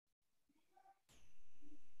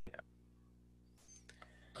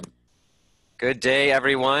Good day,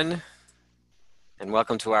 everyone, and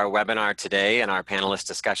welcome to our webinar today and our panelist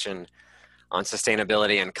discussion on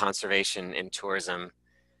sustainability and conservation in tourism.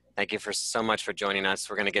 Thank you so much for joining us.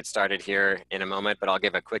 We're going to get started here in a moment, but I'll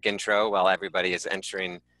give a quick intro while everybody is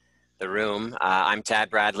entering the room. I'm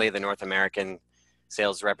Tad Bradley, the North American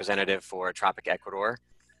sales representative for Tropic Ecuador.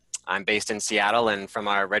 I'm based in Seattle, and from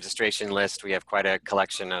our registration list, we have quite a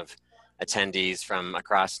collection of attendees from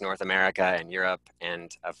across North America and Europe,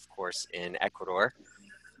 and of course in Ecuador.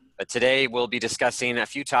 But today we'll be discussing a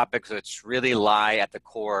few topics which really lie at the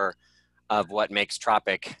core of what makes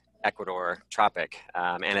Tropic Ecuador Tropic,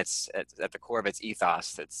 and it's at the core of its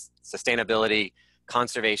ethos. It's sustainability,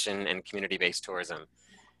 conservation, and community-based tourism.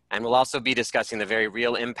 And we'll also be discussing the very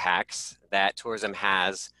real impacts that tourism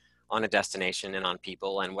has on a destination and on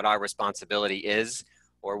people, and what our responsibility is,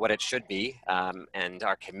 or what it should be, and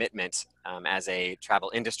our commitment as a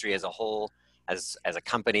travel industry as a whole, as a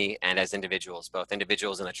company, and as individuals, both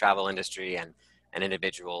individuals in the travel industry and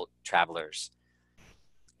individual travelers.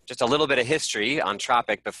 Just a little bit of history on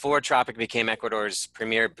Tropic. Before Tropic became Ecuador's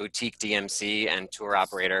premier boutique DMC and tour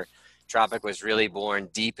operator, Tropic was really born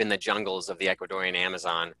deep in the jungles of the Ecuadorian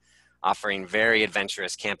Amazon, offering very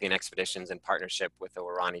adventurous camping expeditions in partnership with the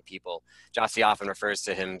Waorani people. Jossie often refers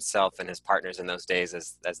to himself and his partners in those days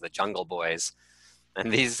as the Jungle Boys.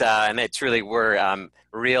 And these, and they truly were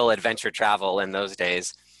real adventure travel in those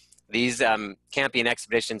days. These camping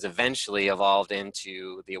expeditions eventually evolved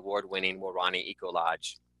into the award-winning Waorani Eco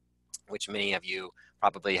Lodge, which many of you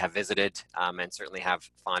probably have visited and certainly have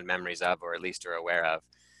fond memories of, or at least are aware of.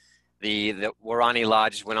 The Waorani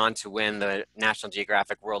Lodge went on to win the National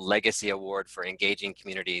Geographic World Legacy Award for engaging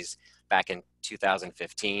communities back in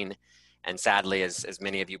 2015. And sadly, as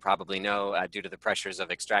many of you probably know, due to the pressures of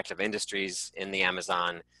extractive industries in the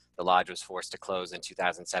Amazon, the lodge was forced to close in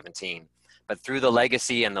 2017. But through the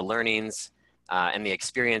legacy and the learnings and the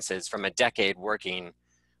experiences from a decade working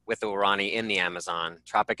with the Waorani in the Amazon,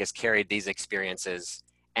 Tropic has carried these experiences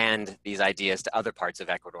and these ideas to other parts of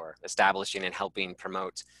Ecuador, establishing and helping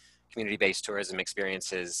promote community-based tourism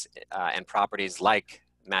experiences and properties like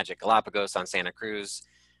Magic Galapagos on Santa Cruz,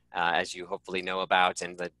 as you hopefully know about,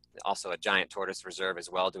 and also a giant tortoise reserve as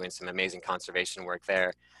well, doing some amazing conservation work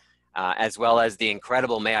there, as well as the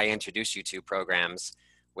incredible May I Introduce You To programs,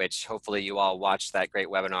 which hopefully you all watched that great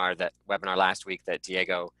webinar last week that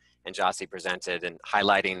Diego and Jossie presented, and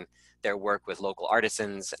highlighting their work with local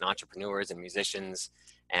artisans and entrepreneurs and musicians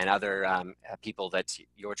and other people that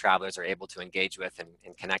your travelers are able to engage with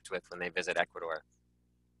and connect with when they visit Ecuador.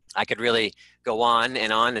 I could really go on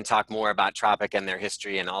and talk more about Tropic and their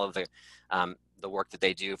history and all of the work that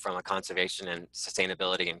they do from a conservation and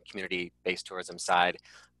sustainability and community-based tourism side.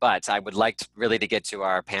 But I would like to get to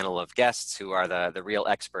our panel of guests who are the real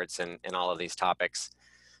experts in all of these topics.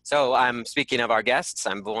 So speaking of our guests,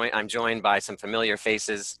 I'm joined by some familiar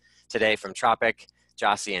faces today from Tropic,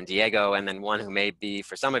 Jossie and Diego, and then one who may be,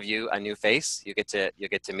 for some of you, a new face you get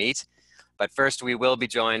to meet. But first, we will be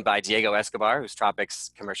joined by Diego Escobar, who's Tropic's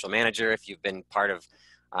commercial manager. If you've been part of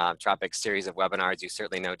Tropic's series of webinars, you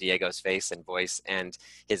certainly know Diego's face and voice and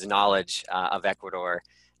his knowledge of Ecuador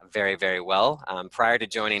very, very well. Prior to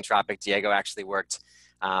joining Tropic, Diego actually worked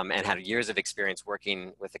and had years of experience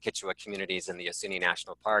working with the Quechua communities in the Yasuni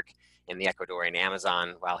National Park in the Ecuadorian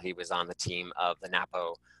Amazon while he was on the team of the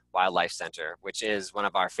Napo Wildlife Center, which is one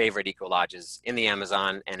of our favorite eco lodges in the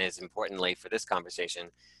Amazon and is, importantly for this conversation,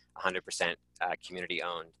 100% community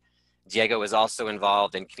owned. Diego is also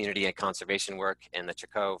involved in community and conservation work in the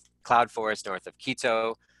Chocó Cloud Forest north of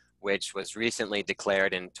Quito, which was recently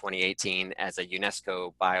declared in 2018 as a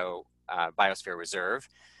UNESCO Biosphere Reserve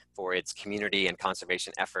for its community and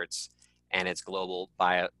conservation efforts and its global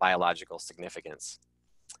biological significance.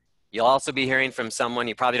 You'll also be hearing from someone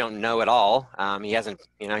you probably don't know at all. He hasn't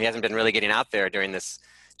been really getting out there during this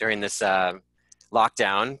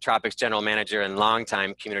lockdown. Tropic's general manager and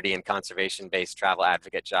longtime community and conservation-based travel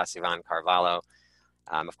advocate, Jossie Carvalho.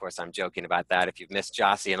 Of course, I'm joking about that. If you've missed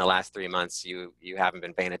Jossie in the last 3 months, you haven't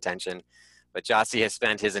been paying attention. But Jossie has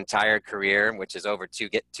spent his entire career, which is over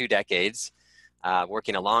two decades,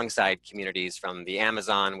 working alongside communities from the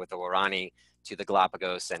Amazon with the Waorani to the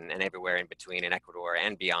Galapagos and everywhere in between in Ecuador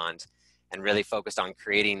and beyond, and really focused on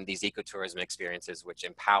creating these ecotourism experiences which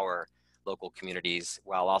empower local communities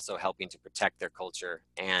while also helping to protect their culture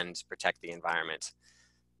and protect the environment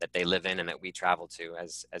that they live in and that we travel to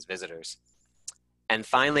as visitors. And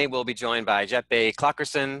finally, we'll be joined by Jeppe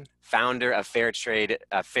Klockerson, founder of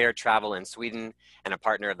Fair Travel in Sweden and a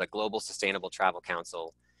partner of the Global Sustainable Travel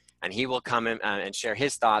Council. And he will come in and share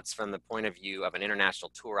his thoughts from the point of view of an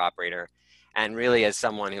international tour operator and really as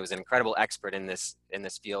someone who's an incredible expert in this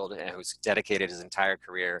field and who's dedicated his entire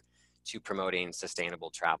career to promoting sustainable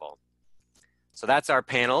travel. So that's our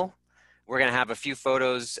panel. We're going to have a few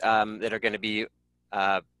photos that are going to be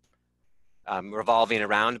revolving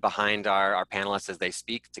around behind our panelists as they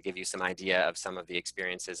speak, to give you some idea of some of the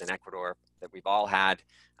experiences in Ecuador that we've all had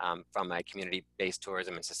from a community-based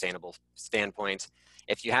tourism and sustainable standpoint.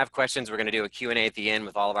 If you have questions, we're going to do a Q&A at the end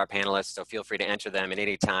with all of our panelists, so feel free to enter them at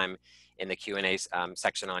any time in the Q&A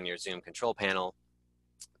section on your Zoom control panel.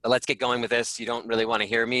 But let's get going with this. You don't really want to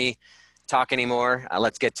hear me talk anymore.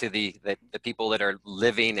 Let's get to the people that are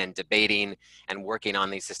living and debating and working on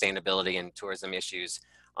these sustainability and tourism issues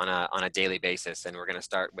on a daily basis. And we're going to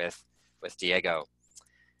start with Diego.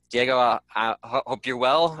 Diego, I hope you're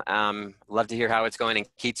well. Love to hear how it's going in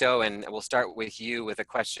Quito, and we'll start with you with a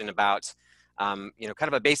question about, kind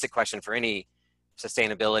of a basic question for any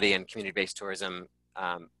sustainability and community-based tourism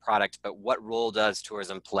product, but what role does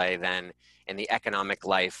tourism play then in the economic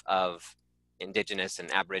life of indigenous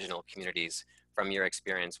and Aboriginal communities from your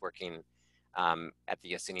experience working at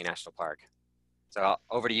the Yasuni National Park? So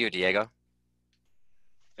over to you, Diego.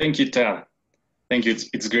 Thank you, Tad. Thank you.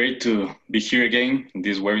 It's great to be here again in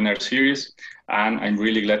this webinar series. And I'm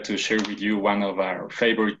really glad to share with you one of our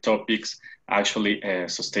favorite topics, actually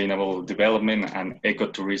sustainable development and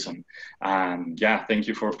ecotourism. And yeah, thank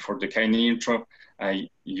you for the kind intro. I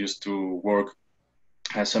used to work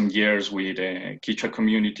some years with Quechua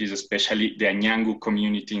communities, especially the Anyangu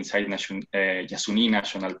community inside Yasuni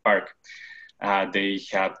National Park. They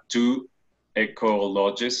have two eco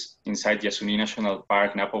lodges inside Yasuni National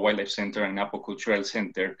Park, Napo Wildlife Center and Napo Cultural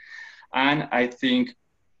Center. And I think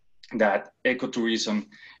that ecotourism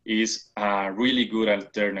is a really good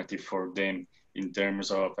alternative for them in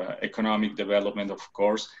terms of economic development, of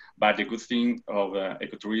course. But the good thing of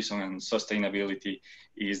ecotourism and sustainability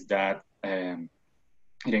is that it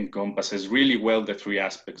encompasses really well the three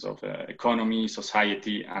aspects of economy,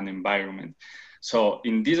 society, and environment. So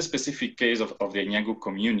in this specific case of the Anyangu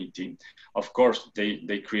community, of course,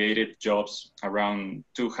 they created jobs around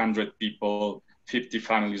 200 people, 50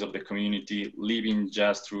 families of the community living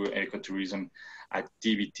just through ecotourism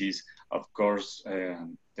activities. Of course,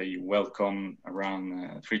 they welcome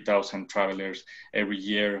around 3,000 travelers every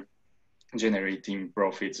year, generating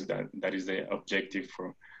profits. That is the objective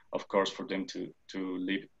for, of course, for them to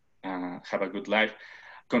live, have a good life,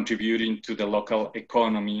 contributing to the local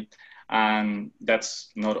economy. And that's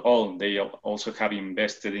not all. They also have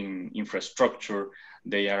invested in infrastructure.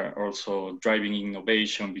 They are also driving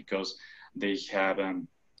innovation because they have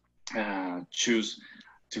choose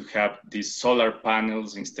to have these solar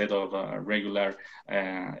panels instead of regular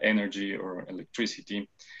energy or electricity.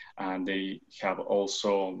 And they have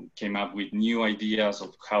also came up with new ideas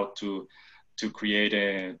of how to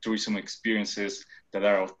create tourism experiences that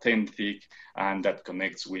are authentic and that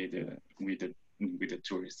connects with the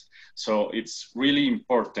tourists. So it's really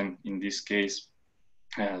important in this case,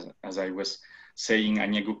 as I was saying,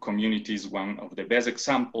 Anyangu community is one of the best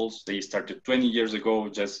examples. They started 20 years ago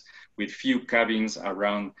just with few cabins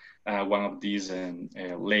around one of these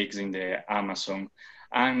lakes in the Amazon.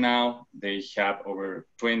 And now they have over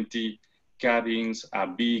 20 cabins, a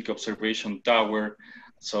big observation tower.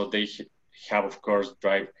 So they have, of course,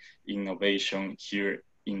 drive innovation here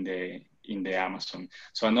in the Amazon.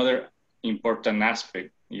 So another important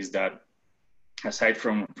aspect is that aside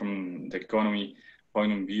from the economy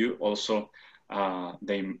point of view, also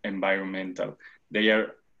the environmental, they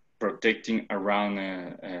are protecting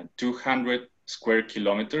around 200 square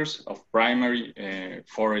kilometers of primary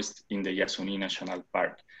forest in the Yasuni National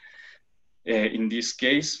Park. In this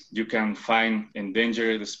case, you can find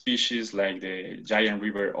endangered species like the giant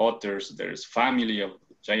river otters. There's family of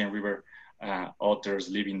giant river otters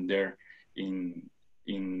living there in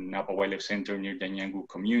Napo Wildlife Center near the Anyangu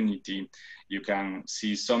community. You can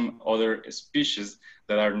see some other species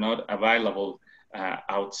that are not available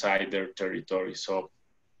outside their territory. So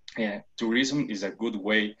tourism is a good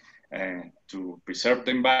way to preserve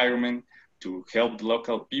the environment, to help the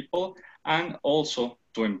local people, and also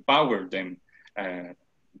to empower them.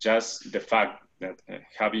 Just the fact that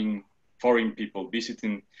having foreign people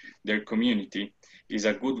visiting their community is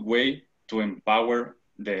a good way to empower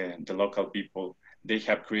the local people. They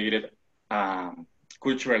have created a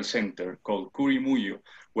cultural center called Curimuyo,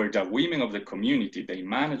 where the women of the community, they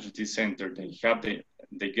manage this center,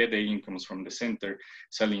 they get the incomes from the center,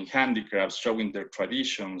 selling handicrafts, showing their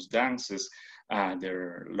traditions, dances,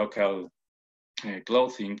 their local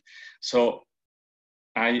clothing. So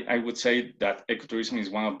I would say that ecotourism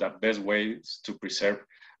is one of the best ways to preserve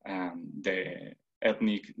the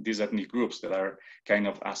these ethnic groups that are kind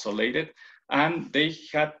of isolated, and they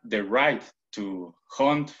had the right to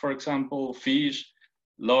hunt, for example, fish,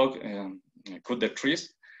 log, cut the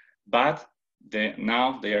trees, but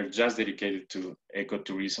now they are just dedicated to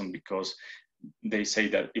ecotourism because they say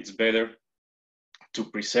that it's better to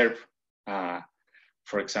preserve,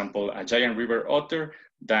 for example, a giant river otter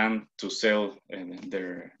than to sell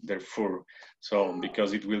their fur. So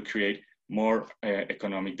because it will create more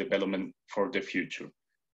economic development for the future.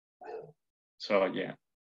 So yeah,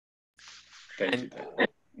 thank you.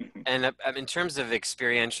 And in terms of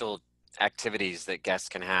experiential activities that guests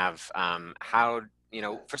can have, how,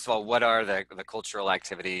 first of all, what are the cultural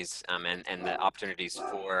activities and the opportunities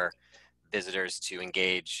for visitors to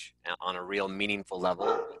engage on a real meaningful level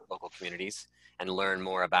with local communities and learn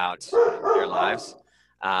more about their lives?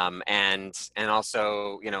 And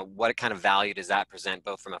also, what kind of value does that present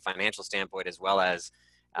both from a financial standpoint as well as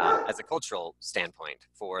a cultural standpoint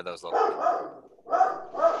for those local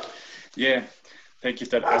communities? Yeah, thank you,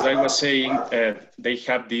 Ted. As I was saying, they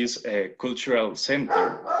have this cultural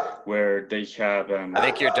center where they have. I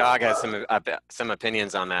think your dog has some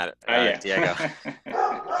opinions on that, yeah. Diego.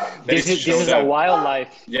 This is a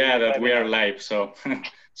wildlife. Yeah, that we are live. So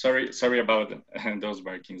sorry about those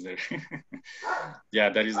barkings there. Yeah,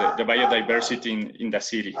 that is the biodiversity in the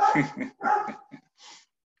city.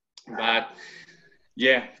 But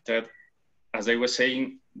yeah, that as I was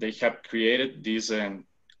saying, they have created this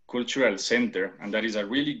cultural center, and that is a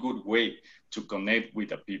really good way to connect with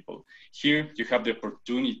the people. Here, you have the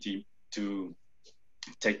opportunity to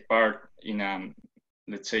take part in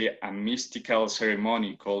let's say, a mystical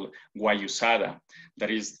ceremony called Guayusada.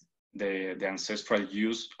 That is the ancestral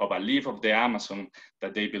use of a leaf of the Amazon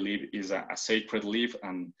that they believe is a sacred leaf,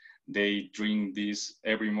 and they drink this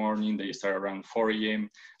every morning. They start around 4 a.m.,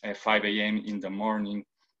 5 a.m. in the morning,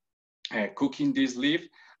 cooking this leaf,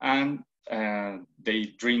 and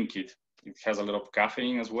they drink it. It has a lot of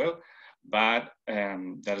caffeine as well, but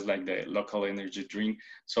that is like the local energy drink.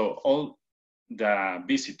 So all the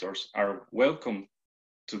visitors are welcome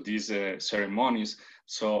to these ceremonies,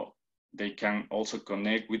 so they can also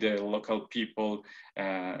connect with the local people,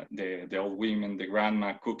 the old women, the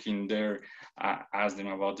grandma cooking there, ask them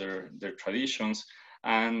about their traditions.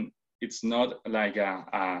 And it's not like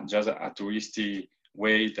just a touristy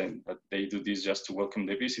way that they do this just to welcome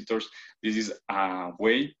the visitors. This is a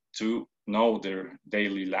way to know their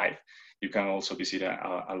daily life. You can also visit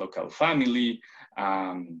a local family,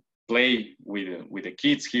 play with the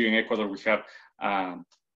kids. Here in Ecuador, we have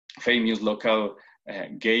famous local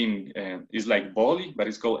game. Is like volley, but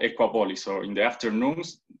it's called equavolley. So in the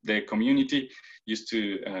afternoons, the community used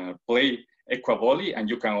to play equavolley, and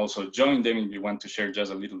you can also join them if you want to share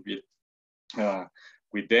just a little bit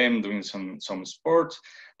with them doing some sports.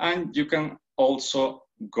 And you can also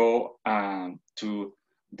go to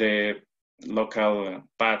the local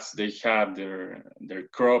paths. They have their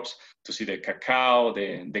crops to see the cacao,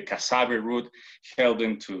 the cassava root, help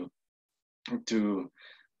them to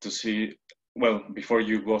see. Well, before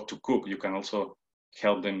you go to cook, you can also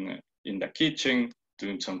help them in the kitchen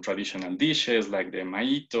doing some traditional dishes like the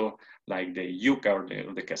maito, like the yuca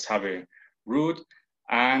or the cassava root,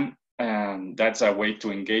 and that's a way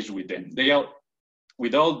to engage with them. They are,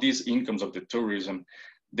 with all these incomes of the tourism,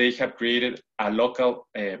 they have created a local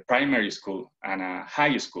primary school and a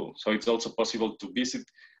high school. So it's also possible to visit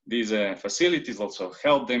these facilities, also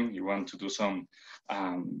help them. You want to do some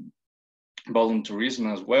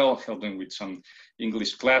volunteerism as well, help them with some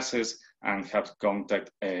English classes and have contact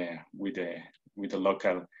with the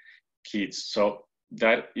local kids. So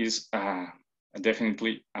that is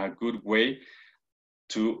definitely a good way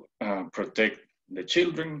to protect the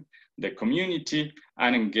children, the community,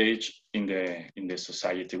 and engage in the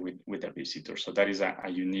society with the visitors. So that is a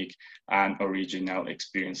unique and original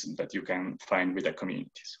experience that you can find with the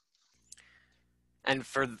communities. And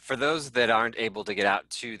for those that aren't able to get out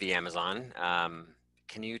to the Amazon,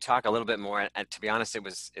 can you talk a little bit more? To be honest, it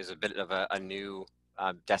was a bit of a new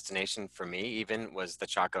destination for me. Even was the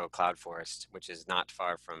Chaco Cloud Forest, which is not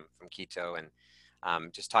far from Quito, and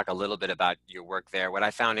just talk a little bit about your work there. What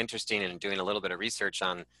I found interesting in doing a little bit of research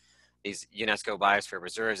on these UNESCO biosphere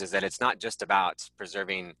reserves is that it's not just about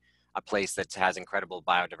preserving a place that has incredible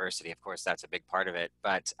biodiversity. Of course, that's a big part of it,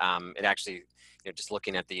 but it actually, just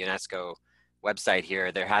looking at the UNESCO website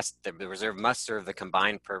here, the reserve must serve the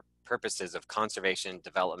combined purposes of conservation,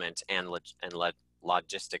 development, and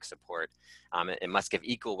logistic support. It must give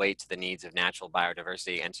equal weight to the needs of natural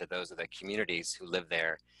biodiversity and to those of the communities who live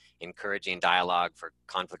there, encouraging dialogue for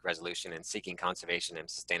conflict resolution and seeking conservation and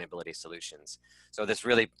sustainability solutions. So this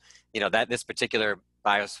really, this particular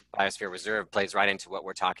biosphere reserve plays right into what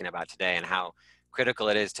we're talking about today and how critical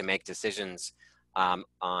it is to make decisions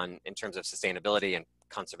in terms of sustainability and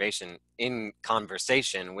conservation in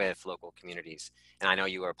conversation with local communities. And I know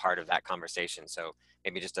you were a part of that conversation. So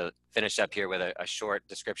maybe just to finish up here with a short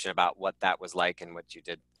description about what that was like and what you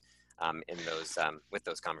did with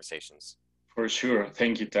those conversations. For sure.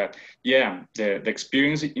 Thank you, Tad. Yeah, the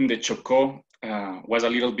experience in the Chocó was a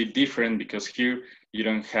little bit different because here you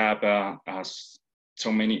don't have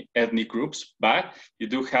so many ethnic groups, but you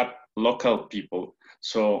do have local people.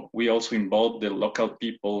 So we also involve the local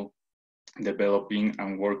people developing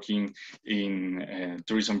and working in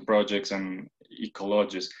tourism projects and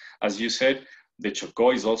ecologies. As you said, the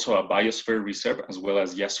Chocó is also a biosphere reserve as well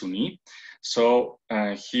as Yasuní. So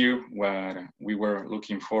here what we were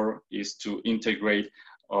looking for is to integrate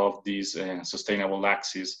of these sustainable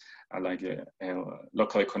axes like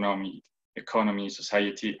local economy,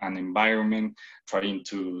 society, and environment, trying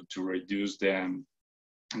to reduce the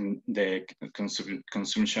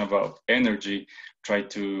consumption of energy, try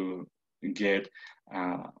to get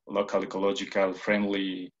local ecological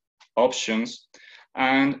friendly options.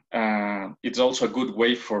 And it's also a good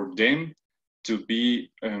way for them to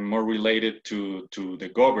be more related to the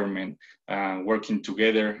government, working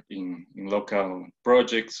together in local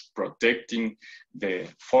projects, protecting the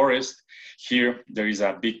forest. Here, there is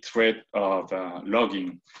a big threat of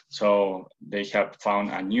logging. So they have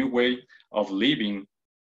found a new way of living,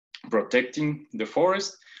 protecting the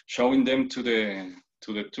forest, showing them to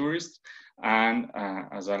the tourists. And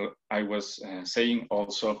as I was saying,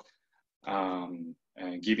 also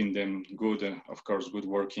giving them good, of course, good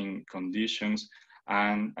working conditions.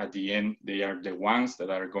 And at the end, they are the ones that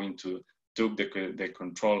are going to take the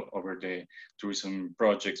control over the tourism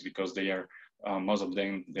projects because they are, most of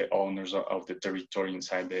them, the owners of the territory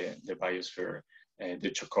inside the biosphere, the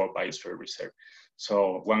Chocó Biosphere Reserve.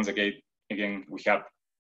 So once again, we have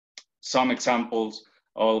some examples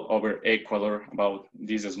all over Ecuador about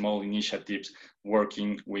these small initiatives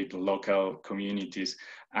working with local communities,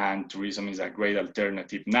 and tourism is a great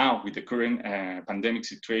alternative. Now, with the current pandemic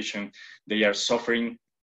situation, they are suffering,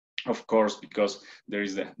 of course, because there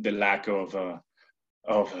is the lack of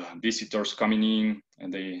visitors coming in,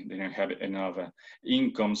 and they don't have enough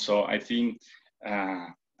income. So I think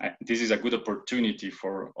this is a good opportunity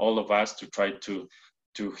for all of us to try to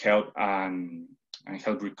help and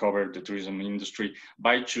help recover the tourism industry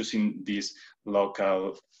by choosing these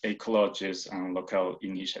local ecologies and local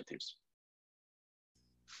initiatives.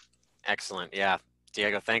 Excellent. Yeah.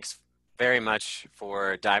 Diego, thanks very much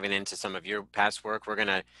for diving into some of your past work. We're going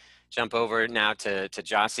to jump over now to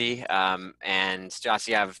Jossie. And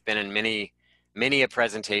Jossie, I've been in many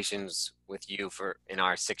presentations with you in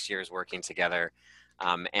our 6 years working together.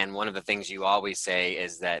 And one of the things you always say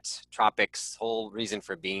is that Tropic's whole reason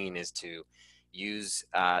for being is to use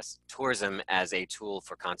tourism as a tool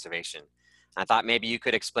for conservation. I thought maybe you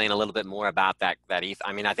could explain a little bit more about that ethos.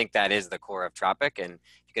 I mean, I think that is the core of Tropic, and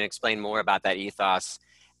you can explain more about that ethos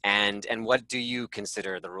and what do you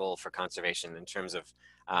consider the role for conservation in terms of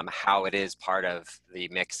how it is part of the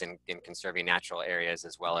mix in conserving natural areas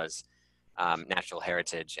as well as natural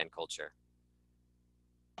heritage and culture.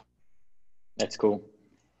 That's cool.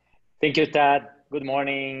 Thank you, Tad. Good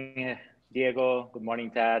morning, Diego. Good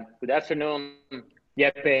morning, Tad. Good afternoon,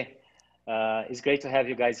 Yepe. It's great to have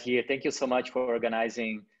you guys here. Thank you so much for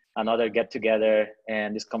organizing another get-together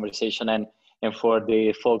and this conversation, and for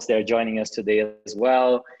the folks that are joining us today as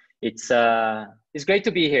well. It's great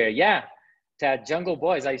to be here. Yeah, Tad, Jungle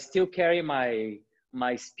Boys. I still carry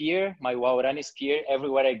my spear, my Waurani spear,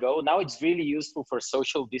 everywhere I go. Now it's really useful for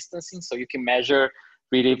social distancing, so you can measure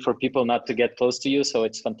really for people not to get close to you. So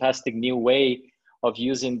it's fantastic new way of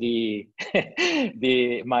using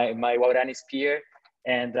my Waurani spear.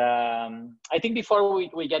 And I think before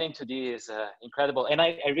we get into this incredible, and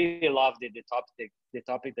I really love the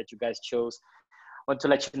topic that you guys chose. I want to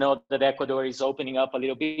let you know that Ecuador is opening up a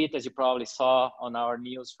little bit, as you probably saw on our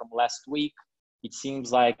news from last week. It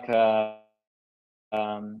seems like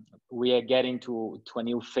we are getting to a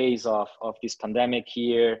new phase of this pandemic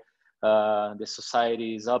here. The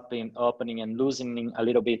society is opening and loosening a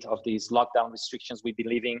little bit of these lockdown restrictions we've been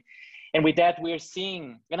living. And with that, we're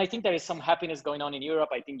seeing, and I think there is some happiness going on in Europe.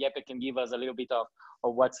 I think Yepe can give us a little bit of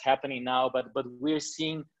what's happening now, but we're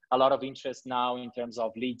seeing a lot of interest now in terms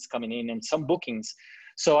of leads coming in and some bookings.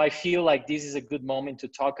 So I feel like this is a good moment to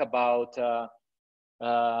talk about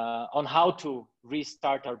on how to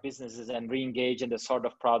restart our businesses and re-engage in the sort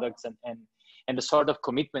of products and the sort of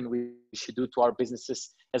commitment we should do to our businesses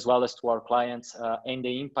as well as to our clients, and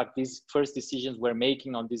the impact these first decisions we're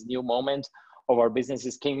making on this new moment of our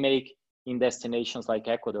businesses can make in destinations like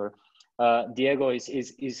Ecuador. Diego,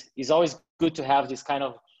 is always good to have this kind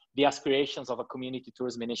of the aspirations of a community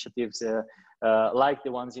tourism initiatives like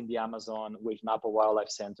the ones in the Amazon with Napa Wildlife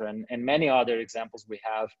Center and many other examples we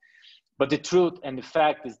have. But the truth and the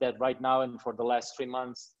fact is that right now and for the last 3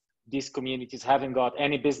 months, these communities haven't got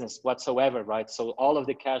any business whatsoever, right? So all of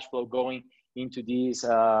the cash flow going into these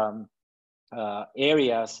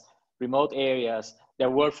areas, remote areas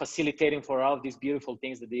that were facilitating for all of these beautiful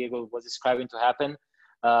things that Diego was describing to happen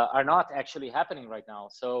are not actually happening right now.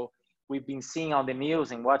 So we've been seeing on the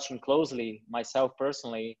news and watching closely, myself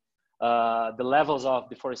personally, the levels of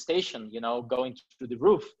deforestation, you know, going through the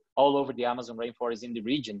roof all over the Amazon rainforest in the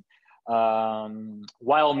region.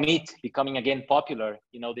 Wild meat becoming again popular,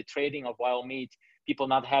 you know, the trading of wild meat, people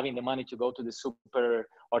not having the money to go to the super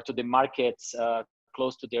or to the markets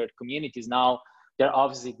close to their communities. Now there are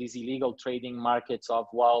obviously these illegal trading markets of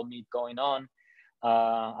wild meat going on.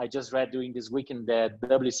 I just read during this weekend that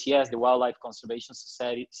WCS, the Wildlife Conservation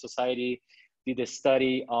Society did a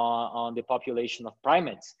study on the population of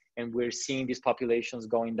primates, and we're seeing these populations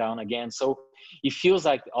going down again. So it feels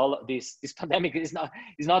like all of this pandemic is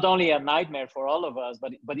not only a nightmare for all of us,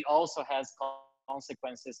 but it also has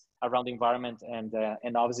consequences around the environment and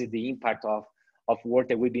obviously the impact of work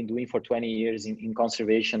that we've been doing for 20 years in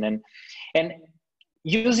conservation and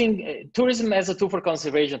using tourism as a tool for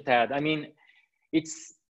conservation, Tad. I mean,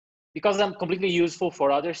 it's because I'm completely useful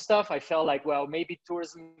for other stuff. I felt like, well, maybe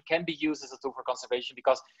tourism can be used as a tool for conservation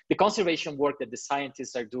because the conservation work that the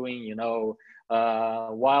scientists are doing, you know,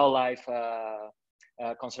 wildlife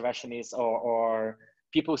conservationists or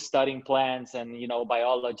people studying plants and, you know,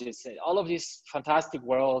 biologists, all of this fantastic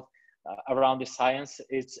world around the science,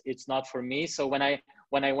 it's not for me. So when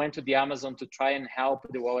I went to the Amazon to try and help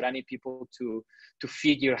the Waorani people to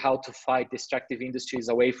figure how to fight destructive industries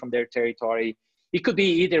away from their territory, it could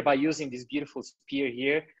be either by using this beautiful spear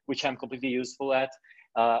here, which I'm completely useful at,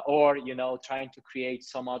 or, you know, trying to create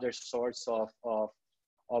some other sorts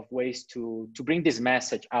of ways to bring this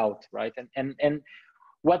message out, right? And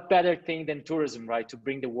what better thing than tourism, right? To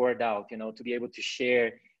bring the word out, you know, to be able to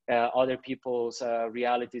share other people's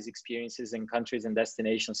realities, experiences, and countries and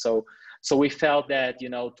destinations. So we felt that, you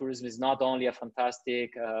know, tourism is not only a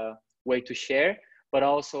fantastic way to share, but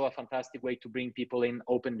also a fantastic way to bring people in,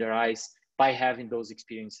 open their eyes by having those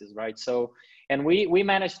experiences, right? So, and we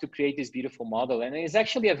managed to create this beautiful model, and it's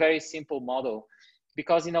actually a very simple model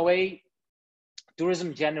because in a way,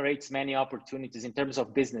 tourism generates many opportunities in terms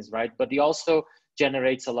of business, right? But it also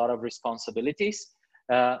generates a lot of responsibilities.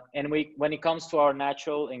 And when it comes to our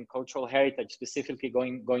natural and cultural heritage, specifically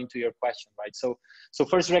going to your question, right? So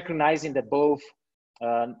first recognizing that both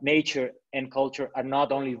nature and culture are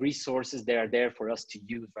not only resources that are there for us to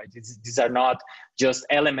use, right? These are not just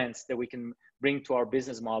elements that we can bring to our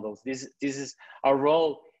business models. This is our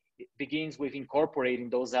role. It begins with incorporating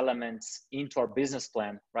those elements into our business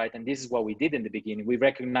plan, right? And this is what we did in the beginning. We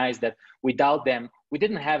recognized that without them, we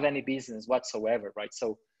didn't have any business whatsoever, right?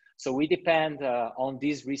 So we depend on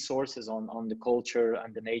these resources, on the culture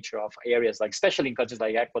and the nature of areas, like especially in countries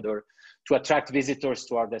like Ecuador, to attract visitors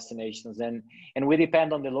to our destinations. And we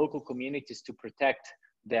depend on the local communities to protect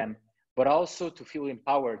them, but also to feel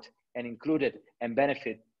empowered and included and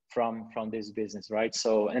benefit from this business, right?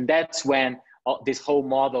 So, and that's when this whole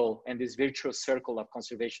model and this virtuous circle of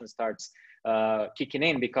conservation starts kicking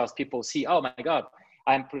in, because people see, oh my God,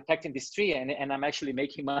 I'm protecting this tree and I'm actually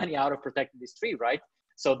making money out of protecting this tree, right?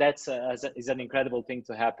 So that's is an incredible thing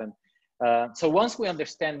to happen. So once we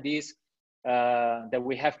understand this, that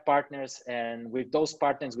we have partners, and with those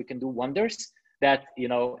partners we can do wonders, that, you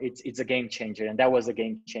know, it's a game changer. And that was a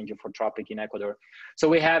game changer for Tropic in Ecuador. So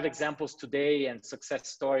we have examples today and success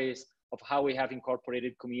stories of how we have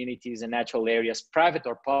incorporated communities and natural areas, private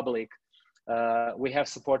or public. We have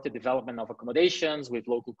supported development of accommodations with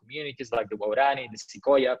local communities like the Waorani, the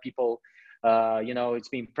Sequoia people. You know, it's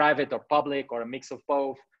been private or public or a mix of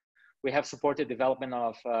both. We have supported development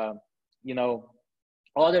of, you know,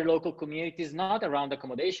 other local communities, not around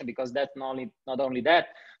accommodation, because that's not only that.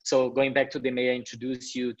 So going back to the, may I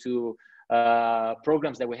introduce you to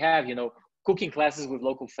programs that we have, you know, cooking classes with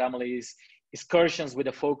local families, excursions with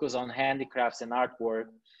a focus on handicrafts and artwork,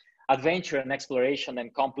 adventure and exploration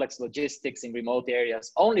and complex logistics in remote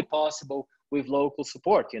areas, only possible with local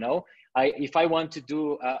support. You know, if I want to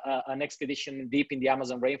do an expedition deep in the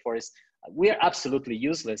Amazon rainforest, we are absolutely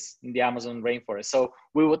useless in the Amazon rainforest. So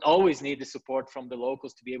we would always need the support from the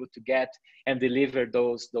locals to be able to get and deliver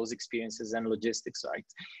those experiences and logistics, right?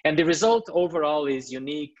 And the result overall is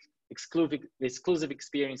unique exclusive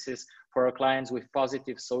experiences for our clients with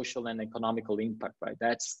positive social and economical impact, right?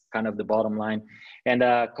 That's kind of the bottom line. And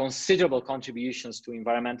considerable contributions to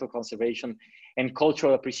environmental conservation and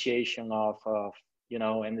cultural appreciation of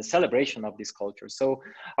and the celebration of this culture. So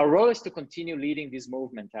our role is to continue leading this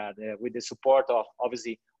movement with the support of,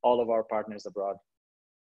 obviously, all of our partners abroad.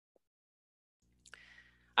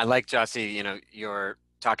 I like, Jossi, you're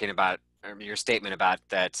talking about, or your statement about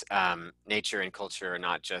that nature and culture are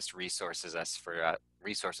not just resources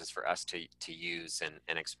for us to use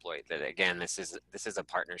and exploit. That again, this is a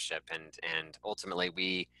partnership, and ultimately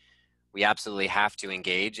we absolutely have to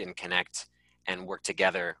engage and connect and work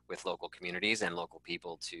together with local communities and local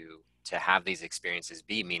people to have these experiences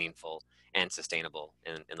be meaningful and sustainable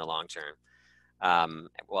in the long term.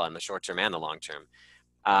 Well, in the short term and the long term.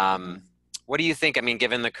 What do you think? I mean,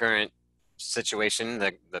 given the current situation,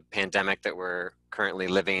 the pandemic that we're currently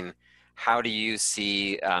living, how do you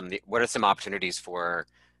see, what are some opportunities for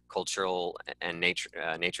cultural and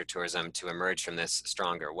nature tourism to emerge from this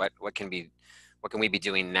stronger? What can we be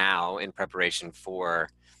doing now in preparation for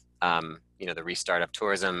the restart of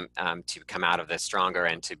tourism to come out of this stronger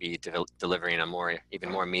and to be delivering a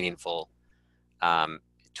even more meaningful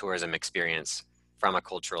tourism experience from a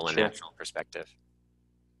cultural and natural perspective?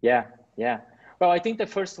 Yeah. Well, I think that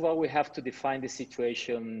first of all, we have to define the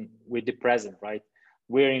situation with the present, right?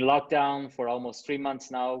 We're in lockdown for almost 3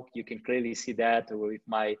 months now. You can clearly see that with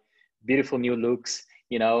my beautiful new looks,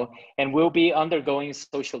 and we'll be undergoing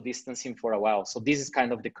social distancing for a while. So this is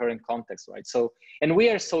kind of the current context, right? So, and we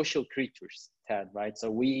are social creatures, Ted, right? So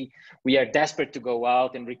we are desperate to go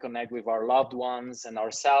out and reconnect with our loved ones and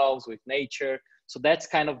ourselves, with nature. So that's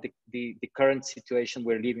kind of the current situation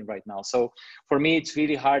we're living right now. So for me, it's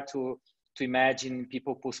really hard to imagine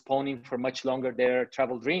people postponing for much longer their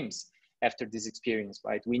travel dreams after this experience,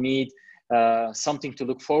 right? We need something to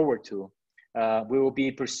look forward to. We will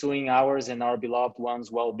be pursuing ours and our beloved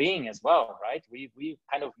ones' well-being as well, right? We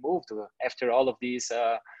kind of moved after all of these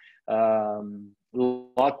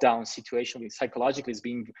lockdown situation. Psychologically, it's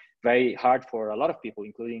been very hard for a lot of people,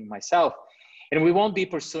 including myself. And we won't be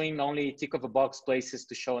pursuing only tick of a box places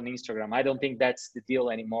to show on Instagram. I don't think that's the deal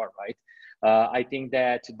anymore, right? I think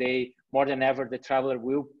that today, more than ever, the traveler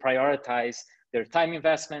will prioritize their time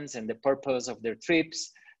investments and the purpose of their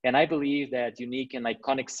trips. And I believe that unique and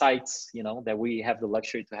iconic sites, that we have the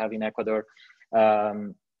luxury to have in Ecuador,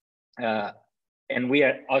 and we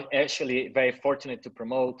are actually very fortunate to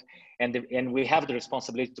promote, and we have the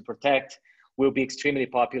responsibility to protect, will be extremely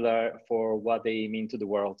popular for what they mean to the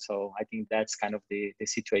world. So I think that's kind of the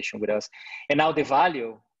situation with us. And now the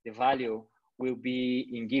value will be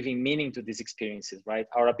in giving meaning to these experiences, right?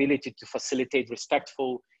 Our ability to facilitate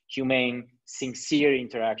respectful, humane, sincere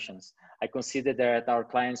interactions. I consider that our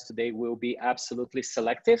clients today will be absolutely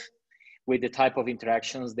selective with the type of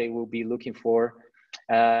interactions they will be looking for.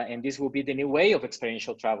 And this will be the new way of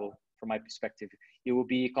experiential travel, from my perspective. It will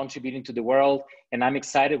be contributing to the world, and I'm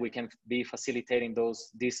excited we can be facilitating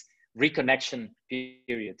this reconnection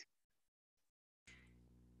period.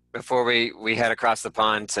 Before we head across the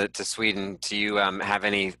pond to Sweden, do you have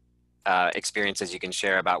any experiences you can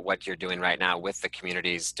share about what you're doing right now with the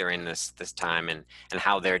communities during this time and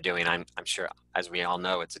how they're doing? I'm sure, as we all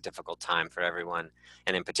know, it's a difficult time for everyone,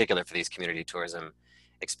 and in particular for these community tourism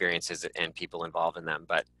experiences and people involved in them.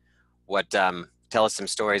 But tell us some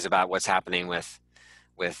stories about what's happening with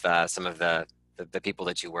some of the people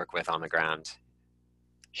that you work with on the ground.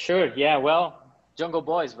 Sure. Yeah. Well, jungle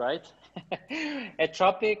boys, right? At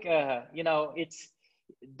Tropic, it's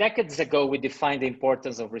decades ago we defined the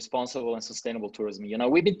importance of responsible and sustainable tourism.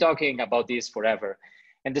 We've been talking about this forever,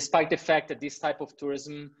 and despite the fact that this type of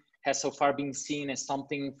tourism has so far been seen as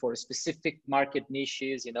something for specific market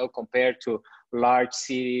niches, compared to large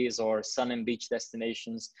cities or sun and beach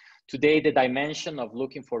destinations, today the dimension of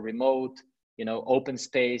looking for remote, open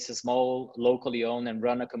space, small, locally owned and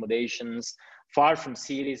run accommodations far from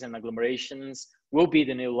cities and agglomerations will be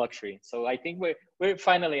the new luxury. So I think we're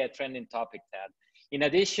finally a trending topic, Tad. In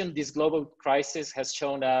addition, this global crisis has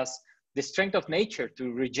shown us the strength of nature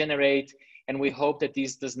to regenerate, and we hope that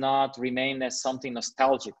this does not remain as something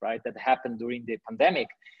nostalgic, right, that happened during the pandemic,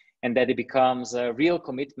 and that it becomes a real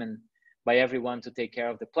commitment by everyone to take care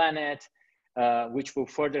of the planet, which will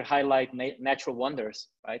further highlight natural wonders,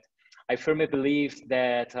 right? I firmly believe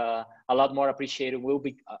that a lot more appreciation will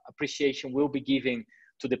be given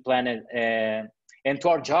to the planet and to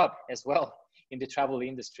our job as well in the travel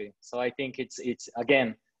industry. So I think it's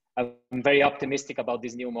again, I'm very optimistic about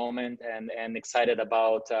this new moment and excited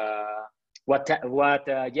about what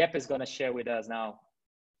Yep is going to share with us now.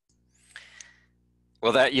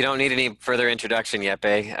 Well, that you don't need any further introduction yet,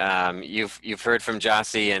 Bay. You've heard from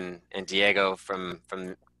Jossie and Diego from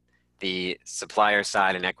the supplier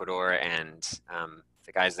side in Ecuador, and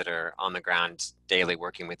the guys that are on the ground daily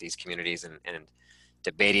working with these communities and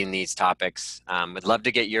debating these topics. Would love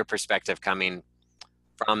to get your perspective coming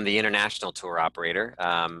from the international tour operator,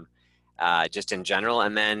 just in general,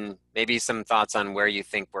 and then maybe some thoughts on where you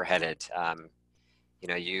think we're headed. You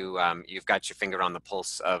know, you've got your finger on the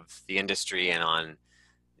pulse of the industry and on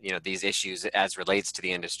these issues as relates to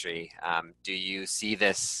the industry. Do you see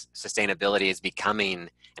this sustainability as becoming,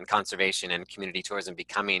 and conservation and community tourism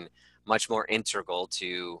becoming much more integral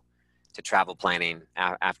to travel planning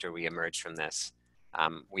after we emerge from this?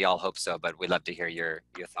 We all hope so, but we'd love to hear your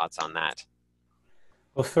thoughts on that.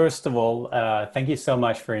 Well, first of all, thank you so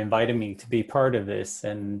much for inviting me to be part of this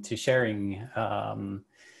and to sharing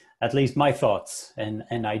at least my thoughts and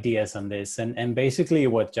ideas on this. And basically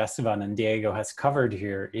what Jastivan and Diego has covered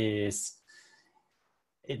here is,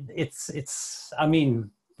 I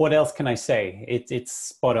mean, what else can I say? It's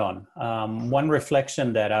spot on. One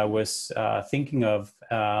reflection that I was thinking of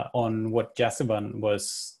on what Jastivan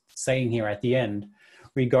was saying here at the end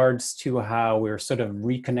regards to how we're sort of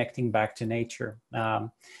reconnecting back to nature.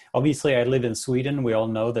 Obviously, I live in Sweden. We all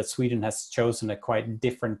know that Sweden has chosen a quite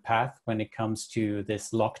different path when it comes to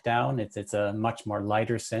this lockdown. It's a much more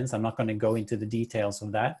lighter sense. I'm not going to go into the details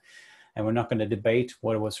of that, and we're not going to debate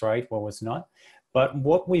what was right, what was not. But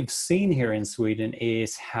what we've seen here in Sweden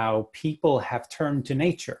is how people have turned to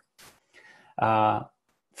nature.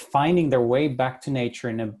 Finding their way back to nature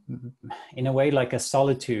in a way like a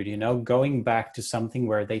solitude, going back to something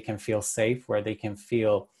where they can feel safe, where they can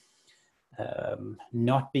feel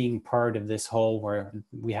not being part of this whole where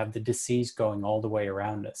we have the disease going all the way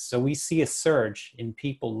around us. So we see a surge in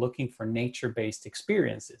people looking for nature-based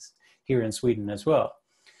experiences here in Sweden as well.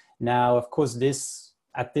 Now, of course, this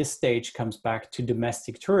at this stage comes back to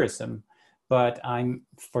domestic tourism, but I'm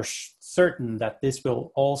for certain that this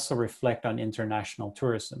will also reflect on international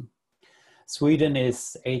tourism. Sweden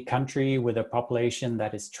is a country with a population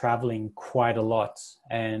that is traveling quite a lot.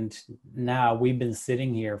 And now we've been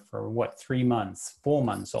sitting here for 3 months, 4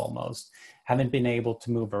 months almost, haven't been able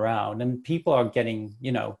to move around. And people are getting,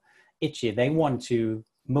 itchy. They want to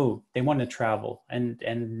move, they want to travel. And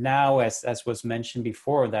now, as was mentioned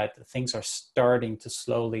before, that things are starting to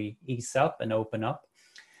slowly ease up and open up.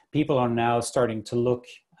 People are now starting to look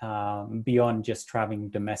beyond just traveling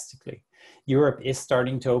domestically. Europe is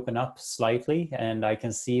starting to open up slightly, and I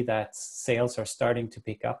can see that sales are starting to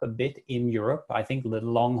pick up a bit in Europe. I think the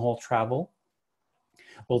long-haul travel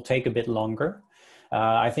will take a bit longer.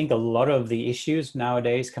 I think a lot of the issues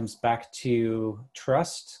nowadays comes back to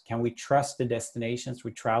trust. Can we trust the destinations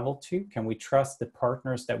we travel to? Can we trust the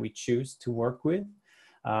partners that we choose to work with?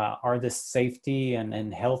 Are the safety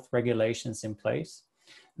and health regulations in place?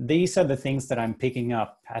 These are the things that I'm picking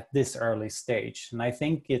up at this early stage. And I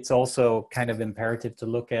think it's also kind of imperative to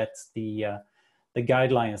look at the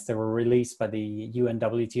guidelines that were released by the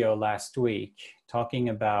UNWTO last week, talking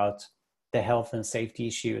about the health and safety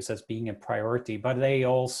issues as being a priority, but they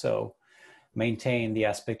also maintain the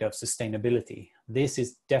aspect of sustainability. This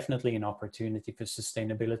is definitely an opportunity for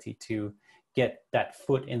sustainability to get that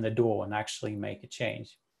foot in the door and actually make a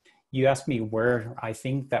change. You asked me where I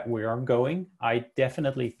think that we are going. I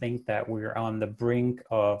definitely think that we're on the brink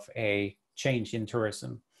of a change in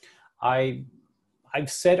tourism. I've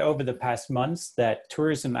said over the past months that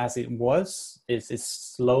tourism as it was is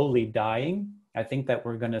slowly dying. I think that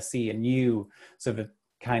we're going to see a new sort of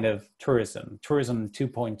kind of tourism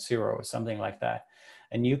 2.0 or something like that.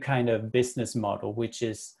 A new kind of business model, which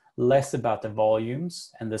is less about the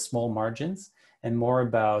volumes and the small margins and more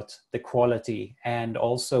about the quality, and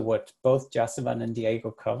also what both Jastivan and Diego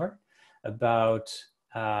cover about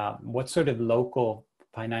what sort of local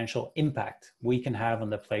financial impact we can have on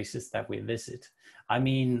the places that we visit. I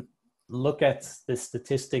mean, look at the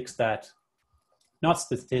statistics that, not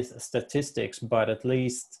statistics, but at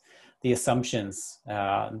least the assumptions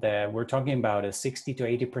that we're talking about a 60 to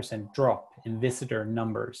 80% drop in visitor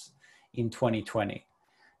numbers in 2020.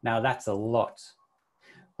 Now that's a lot.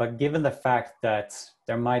 But given the fact that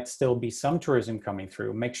there might still be some tourism coming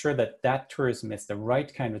through, make sure that that tourism is the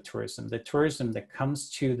right kind of tourism, the tourism that comes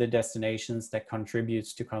to the destinations that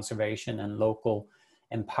contributes to conservation and local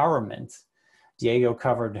empowerment. Diego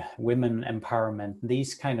covered women empowerment,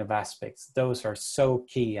 these kind of aspects. Those are so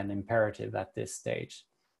key and imperative at this stage.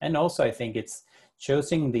 And also, I think it's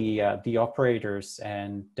choosing the operators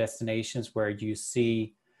and destinations where you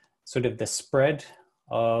see sort of the spread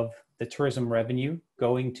of the tourism revenue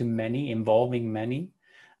going to many, involving many,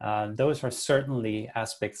 Those are certainly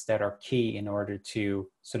aspects that are key in order to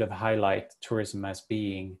sort of highlight tourism as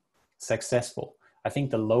being successful. I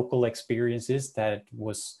think the local experiences that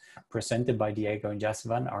was presented by Diego and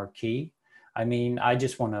Jasevan are key. I mean, I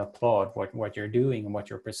just want to applaud what you're doing and what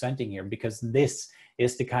you're presenting here, because this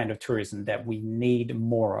is the kind of tourism that we need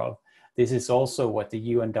more of. This is also what the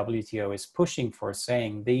UN WTO is pushing for,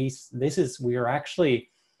 saying we are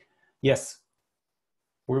actually, yes,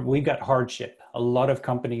 we've got hardship. A lot of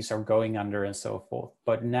companies are going under and so forth,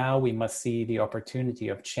 but now we must see the opportunity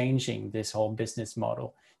of changing this whole business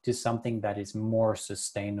model to something that is more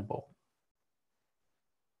sustainable.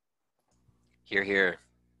 Hear, hear.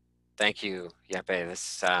 Thank you, Jeppe.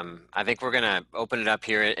 This, I think we're going to open it up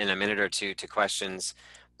here in a minute or two to questions,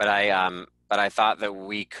 but I thought that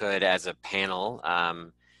we could, as a panel,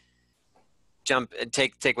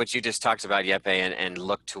 take what you just talked about, Jeppe, and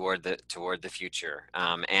look toward the future,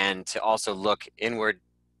 and to also look inward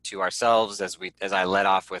to ourselves, as I led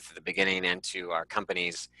off with at the beginning, and to our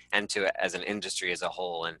companies, and to as an industry as a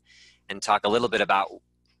whole, and talk a little bit about,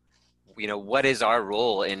 you know, what is our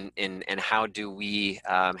role in and how do we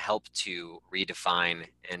help to redefine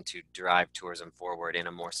and to drive tourism forward in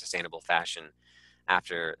a more sustainable fashion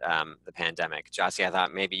after the pandemic. Jossie, I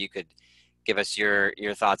thought maybe you could give us your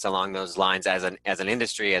thoughts along those lines as an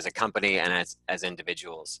industry, as a company, and as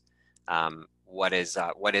individuals. What is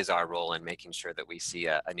our role in making sure that we see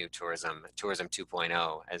a new tourism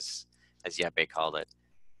 2.0, as Jeppe called it,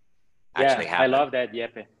 actually happen? I love that,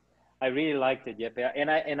 Jeppe. I really liked it, Jeppe.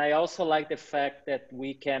 And I also like the fact that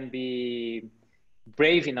we can be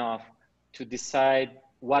brave enough to decide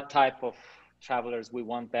what type of travelers we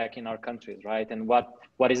want back in our countries, right? And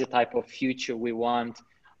what is the type of future we want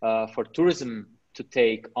for tourism to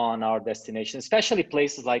take on our destination, especially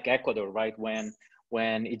places like Ecuador, right?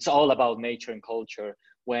 When it's all about nature and culture,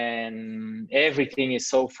 when everything is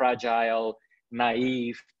so fragile,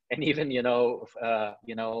 naive, and even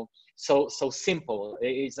so simple.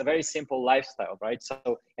 It's a very simple lifestyle, right?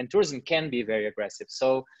 So, and tourism can be very aggressive.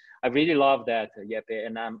 So I really love that, Jeppe,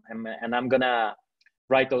 and I'm gonna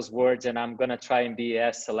write those words, and I'm gonna try and be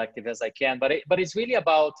as selective as I can. But it's really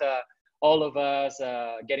about all of us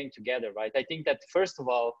getting together, right? I think that first of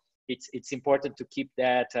all, it's important to keep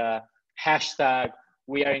that hashtag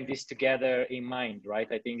 "we are in this together" in mind,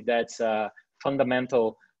 right? I think that's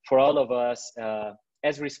fundamental for all of us.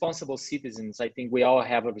 As responsible citizens, I think we all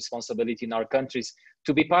have a responsibility in our countries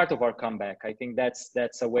to be part of our comeback. I think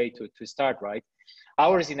that's a way to start, right?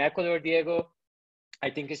 Ours in Ecuador, Diego, I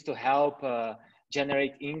think is to help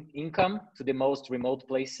generate income to the most remote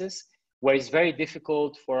places where it's very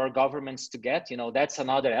difficult for our governments to get. You know, that's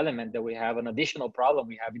another element that we have, an additional problem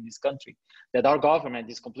we have in this country, that our government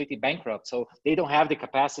is completely bankrupt. So they don't have the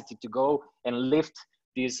capacity to go and lift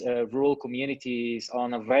these rural communities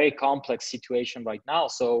on a very complex situation right now.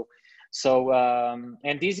 So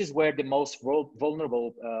and this is where the most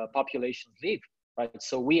vulnerable populations live, right?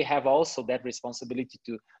 So we have also that responsibility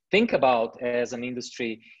to think about as an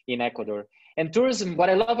industry in Ecuador. And tourism, what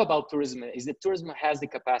I love about tourism is that tourism has the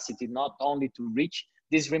capacity not only to reach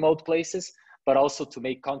these remote places, but also to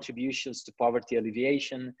make contributions to poverty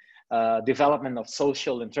alleviation, development of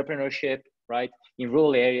social entrepreneurship, right, in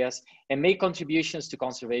rural areas, and make contributions to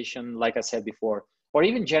conservation, like I said before, or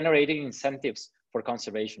even generating incentives for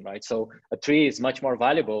conservation, right? So a tree is much more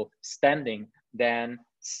valuable standing than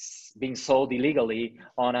being sold illegally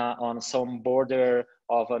on some border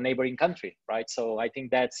of a neighboring country, right? So I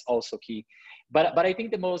think that's also key. But I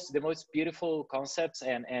think the most beautiful concepts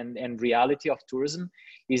and reality of tourism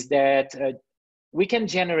is that we can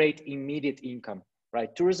generate immediate income,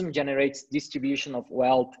 right? Tourism generates distribution of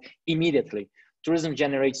wealth immediately. Tourism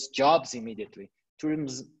generates jobs immediately.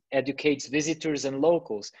 Tourism educates visitors and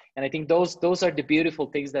locals. And I think those are the beautiful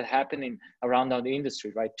things that happen around the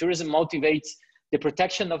industry, right? Tourism motivates the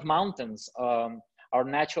protection of mountains, our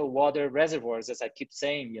natural water reservoirs, as I keep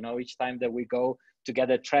saying, you know, each time that we go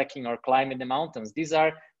together trekking or climbing the mountains. These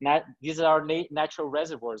are natural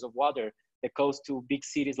reservoirs of water that goes to big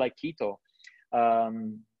cities like Quito.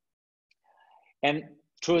 And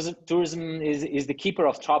tourism is the keeper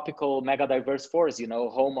of tropical mega diverse forests, you know,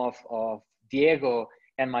 home of Diego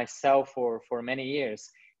and myself for many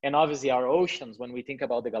years. And obviously our oceans, when we think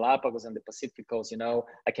about the Galapagos and the Pacific coast, you know,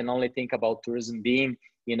 I can only think about tourism being,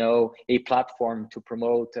 you know, a platform to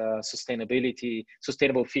promote sustainability,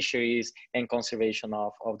 sustainable fisheries and conservation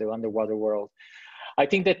of the underwater world. I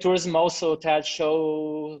think that tourism also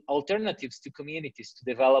show alternatives to communities to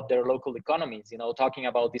develop their local economies, you know, talking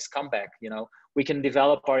about this comeback, you know, we can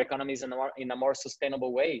develop our economies in a more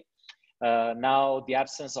sustainable way. Now the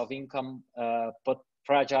absence of income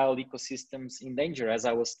fragile ecosystems in danger. As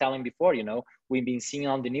I was telling before, we've been seeing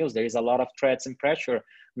on the news, there is a lot of threats and pressure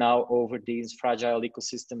now over these fragile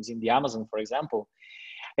ecosystems in the Amazon, for example.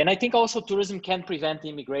 And I think also tourism can prevent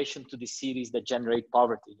immigration to the cities that generate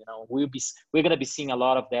poverty. We're going to be seeing a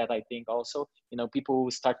lot of that, I think also, people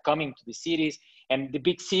will start coming to the cities, and the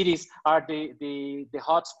big cities are the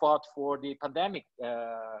hotspot for the pandemic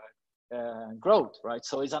growth, right?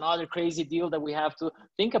 So it's another crazy deal that we have to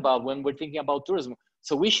think about when we're thinking about tourism.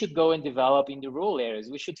 So we should go and develop in the rural areas.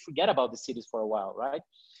 We should forget about the cities for a while, right?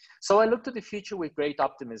 So I look to the future with great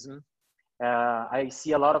optimism. I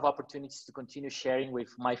see a lot of opportunities to continue sharing with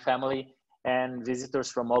my family and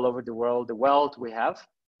visitors from all over the world, the wealth we have,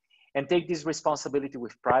 and take this responsibility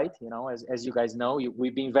with pride. As you guys know,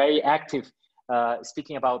 we've been very active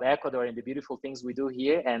speaking about Ecuador and the beautiful things we do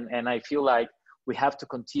here. And I feel like we have to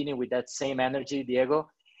continue with that same energy, Diego.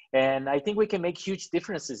 And I think we can make huge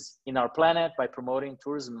differences in our planet by promoting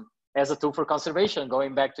tourism as a tool for conservation,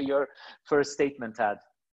 going back to your first statement, Tad.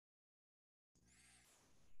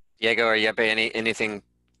 Diego or Jeppe, anything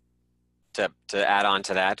to add on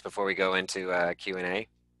to that before we go into Q&A?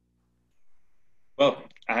 Well,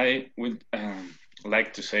 I would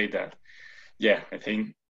like to say that, yeah, I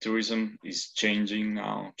think tourism is changing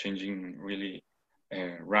now, changing really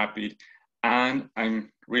rapid. And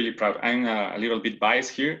I'm really proud. I'm a little bit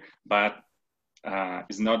biased here, but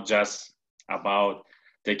it's not just about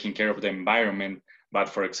taking care of the environment, but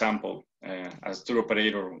for example, as tour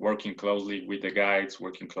operator, working closely with the guides,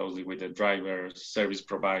 working closely with the drivers, service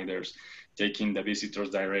providers, taking the visitors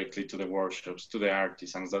directly to the workshops, to the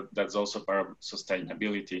artisans, that's also part of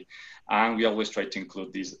sustainability. And we always try to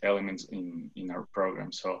include these elements in our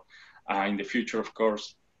program. So in the future, of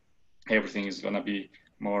course, everything is gonna be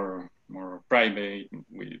more private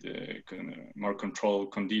with more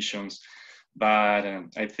controlled conditions. But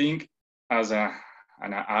I think as an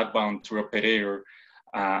outbound tour operator,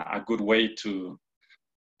 a good way to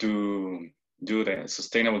do the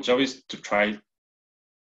sustainable job is to try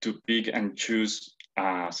to pick and choose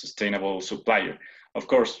a sustainable supplier. Of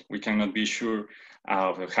course, we cannot be sure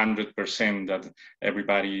of 100% that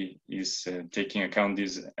everybody is taking account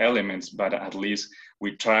these elements, but at least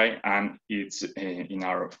we try, and it's in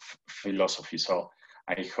our philosophy. So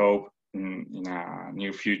I hope in a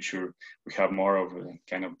near future we have more of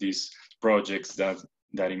kind of these projects that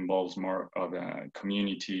involves more of a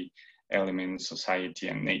community element, society,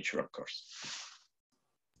 and nature, of course.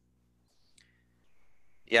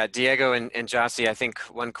 Yeah, Diego and Jossie, I think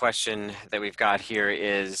one question that we've got here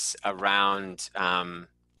is around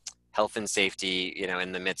health and safety,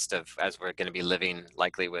 in the midst of, as we're going to be living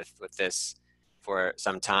likely with this for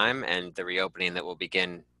some time, and the reopening that will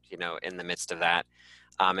begin, in the midst of that.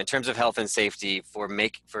 In terms of health and safety for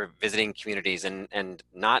visiting communities, and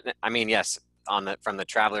not, I mean, yes, from the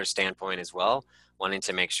traveler standpoint as well, wanting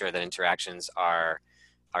to make sure that interactions are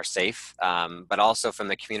safe, but also from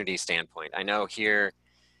the community standpoint. I know here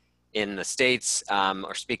in the States,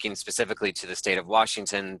 or speaking specifically to the state of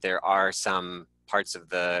Washington, there are some parts of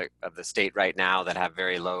the state right now that have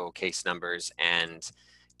very low case numbers. And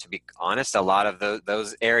to be honest, a lot of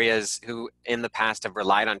those areas who in the past have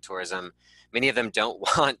relied on tourism, many of them don't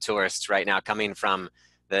want tourists right now coming from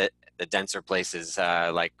the denser places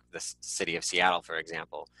like the city of Seattle, for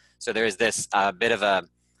example. So there's this bit of a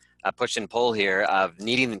push and pull here of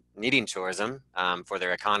needing tourism for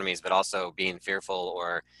their economies, but also being fearful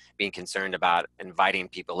or being concerned about inviting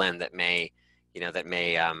people in that may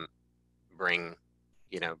bring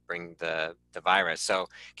the virus. So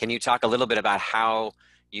can you talk a little bit about how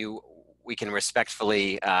we can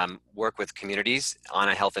respectfully work with communities on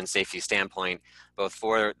a health and safety standpoint, both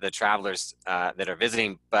for the travelers that are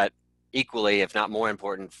visiting, but equally, if not more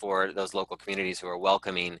important, for those local communities who are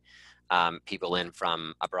welcoming people in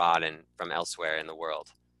from abroad and from elsewhere in the world?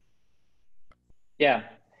 Yeah,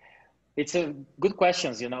 it's a good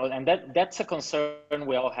questions, and that's a concern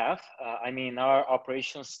we all have. I mean, our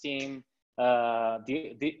operations team,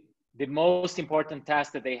 the most important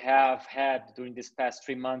task that they have had during this past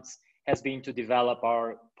 3 months has been to develop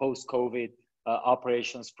our post-COVID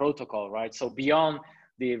operations protocol, right? So beyond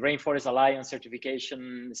the Rainforest Alliance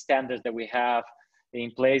certification standards that we have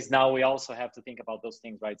in place, now we also have to think about those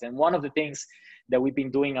things, right? And one of the things that we've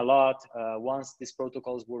been doing a lot, once these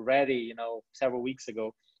protocols were ready, several weeks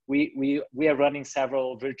ago, we are running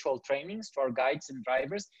several virtual trainings for our guides and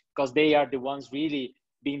drivers, because they are the ones really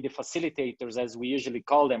being the facilitators, as we usually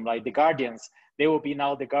call them, like the guardians. They will be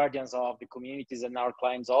now the guardians of the communities and our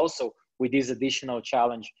clients also with this additional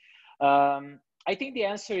challenge. I think the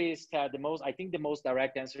answer is the most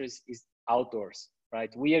direct answer is outdoors,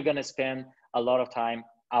 right? We are going to spend a lot of time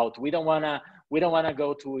out. We don't want to we don't want to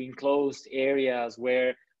go to enclosed areas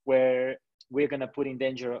where we're going to put in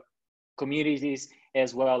danger communities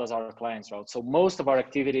as well as our clients, right? So most of our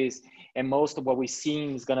activities and most of what we're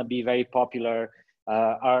seeing is going to be very popular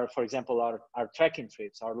are, for example, our trekking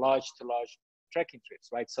trips, our lodge to lodge trekking trips,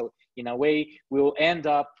 right? So in a way, we'll end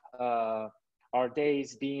up our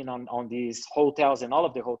days being on these hotels, and all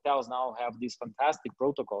of the hotels now have these fantastic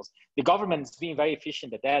protocols. The government is being very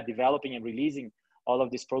efficient at that, developing and releasing all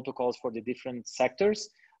of these protocols for the different sectors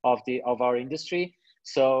of our industry.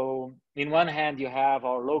 So in one hand, you have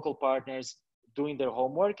our local partners doing their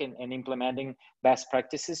homework and implementing best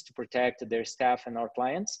practices to protect their staff and our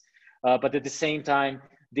clients. But at the same time,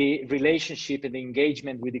 the relationship and the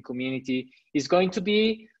engagement with the community is going to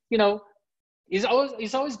be, is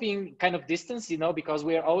always being kind of distance, because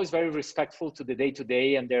we are always very respectful to the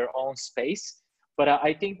day-to-day and their own space. But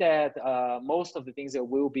I think that most of the things that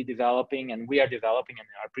we'll be developing and we are developing and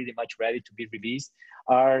are pretty much ready to be released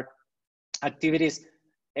are activities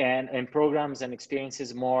and programs and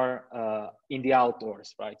experiences more in the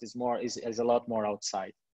outdoors, right? Is a lot more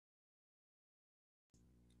outside.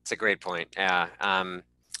 It's a great point. Yeah.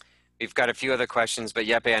 We've got a few other questions, but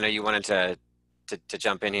Jeppe, I know you wanted to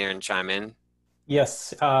jump in here and chime in.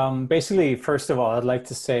 Yes, basically, first of all, I'd like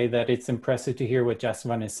to say that it's impressive to hear what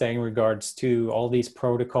Jasvan is saying in regards to all these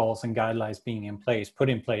protocols and guidelines being put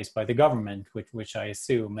in place by the government, which I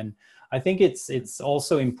assume. And I think it's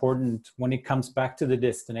also important when it comes back to the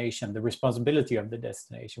destination, the responsibility of the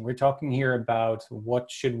destination. We're talking here about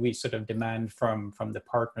what should we sort of demand from the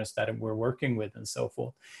partners that we're working with and so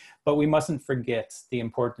forth. But we mustn't forget the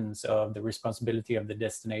importance of the responsibility of the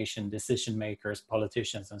destination, decision makers,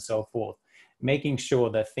 politicians, and so forth, making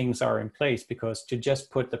sure that things are in place, because to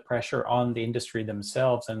just put the pressure on the industry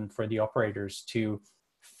themselves and for the operators to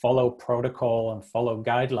follow protocol and follow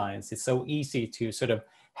guidelines, it's so easy to sort of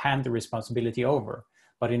hand the responsibility over.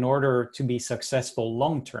 But in order to be successful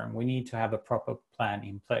long-term, we need to have a proper plan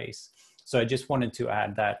in place. So I just wanted to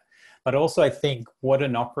add that. But also I think what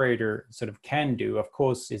an operator sort of can do, of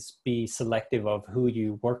course, is be selective of who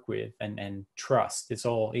you work with and trust.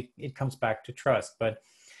 It comes back to trust. But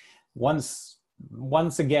once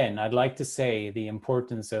again, I'd like to say the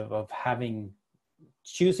importance of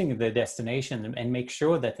choosing the destination and make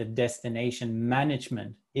sure that the destination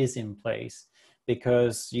management is in place,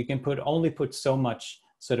 because you can only put so much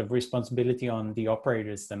sort of responsibility on the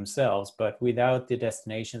operators themselves, but without the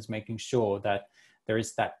destinations making sure that there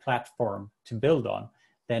is that platform to build on,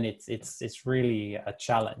 then it's really a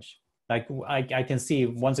challenge. Like I can see,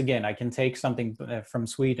 once again, I can take something from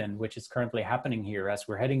Sweden, which is currently happening here as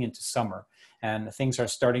we're heading into summer and things are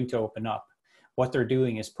starting to open up. What they're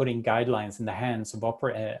doing is putting guidelines in the hands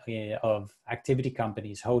of activity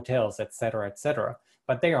companies, hotels, et cetera,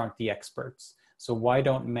 but they aren't the experts. So why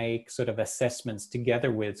don't make sort of assessments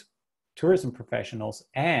together with tourism professionals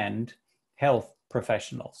and health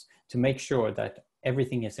professionals to make sure that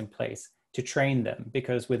everything is in place, to train them,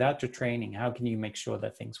 because without the training, how can you make sure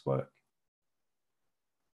that things work?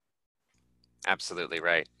 Absolutely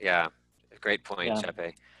right. Yeah, great point,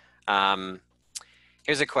 Jeppe.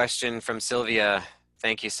 Here's a question from Sylvia.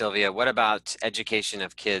 Thank you, Sylvia. What about education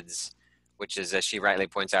of kids, which is, as she rightly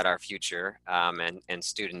points out, our future, and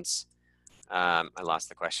students? I lost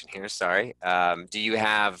the question here, sorry. Do you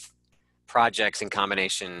have projects in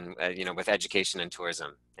combination, with education and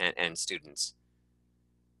tourism and students?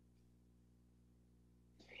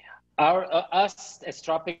 Us as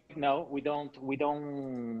Tropic, no, we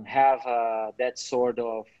don't have that sort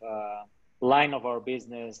of line of our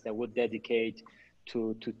business that would dedicate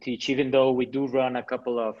to teach, even though we do run a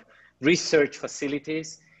couple of research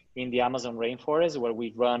facilities in the Amazon rainforest, where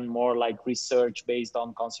we run more like research based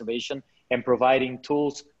on conservation and providing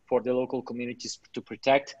tools for the local communities to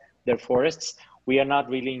protect their forests. We are not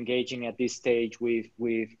really engaging at this stage with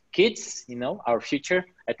kids, our future.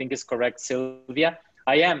 I think is correct, Sylvia.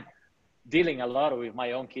 I am dealing a lot with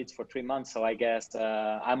my own kids for 3 months, so I guess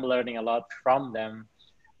I'm learning a lot from them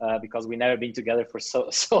because we've never been together for so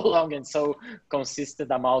long and so consistent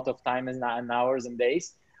amount of time and hours and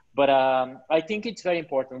days. But I think it's very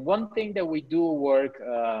important. One thing that we do work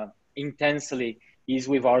intensely is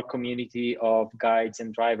with our community of guides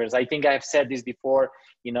and drivers. I think I've said this before,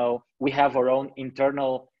 we have our own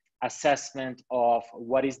internal assessment of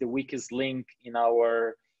what is the weakest link in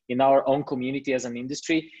our own community as an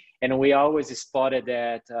industry. And we always spotted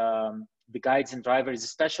that the guides and drivers,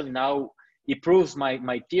 especially now, it proves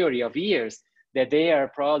my theory of years, that they are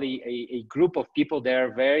probably a group of people that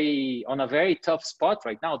are on a very tough spot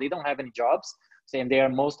right now. They don't have any jobs.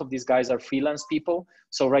 And most of these guys are freelance people.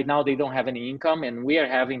 So right now they don't have any income, and we are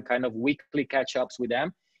having kind of weekly catch-ups with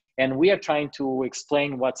them. And we are trying to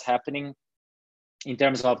explain what's happening in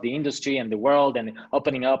terms of the industry and the world and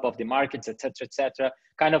opening up of the markets, et cetera,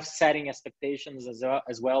 kind of setting expectations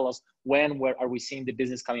as well as where are we seeing the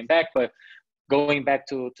business coming back. But going back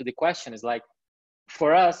to the question is like,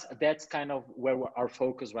 for us, that's kind of where our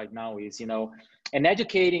focus right now is, you know, and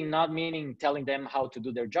educating, not meaning telling them how to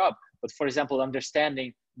do their job, but for example,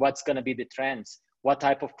 understanding what's going to be the trends, what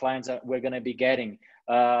type of clients we're going to be getting,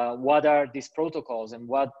 what are these protocols, and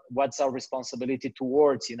what's our responsibility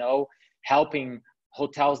towards, you know, helping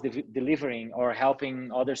hotels delivering, or helping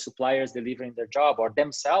other suppliers delivering their job, or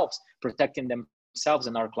themselves protecting themselves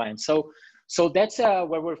and our clients. So that's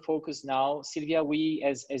where we're focused now, Silvia. We,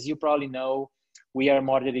 as you probably know, we are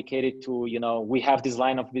more dedicated to, you know, we have this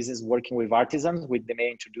line of business working with artisans. We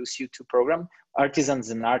may introduce you to program artisans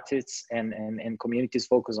and artists and communities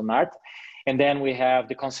focused on art. And then we have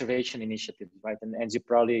the conservation initiative, right? And as you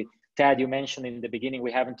probably, Ted, you mentioned in the beginning,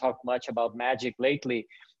 we haven't talked much about magic lately,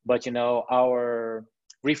 but you know, our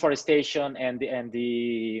reforestation and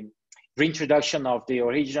the reintroduction of the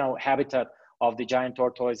original habitat of the giant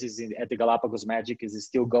tortoises at the Galapagos Magic is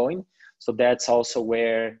still going. So that's also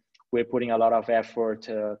where we're putting a lot of effort,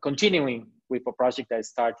 continuing with a project that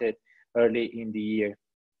started early in the year.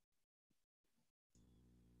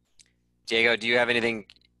 Diego, do you have anything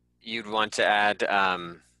you'd want to add?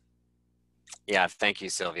 Yeah, thank you,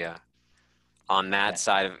 Sylvia. On that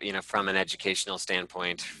side of, you know, from an educational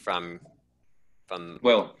standpoint, from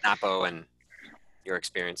well, NAPO and your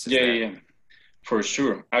experiences yeah, there. Yeah, for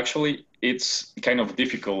sure. Actually, it's kind of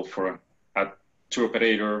difficult for a tour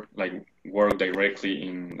operator like work directly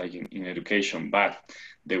in education, but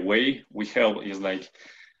the way we help is like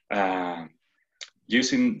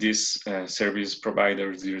using these service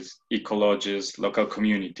providers, these ecologists, local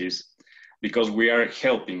communities, because we are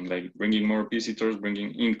helping, like bringing more visitors,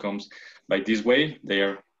 bringing incomes. By this way, they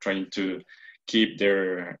are trying to keep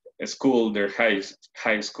their school, their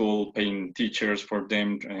high school, paying teachers for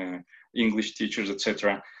them, English teachers,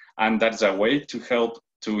 etc. And that's a way to help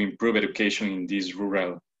to improve education in these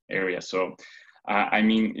rural areas. So, I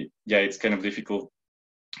mean, yeah, it's kind of difficult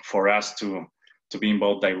for us to be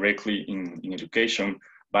involved directly in education,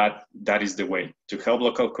 but that is the way to help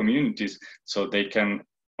local communities so they can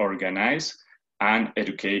organize and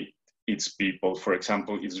educate its people. For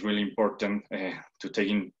example, it's really important to take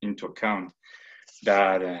into account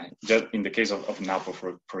that just in the case of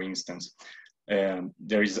NAPO, for instance,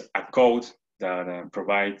 there is a code that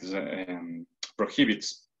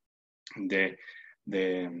prohibits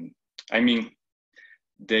I mean,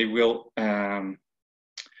 they will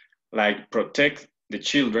like protect the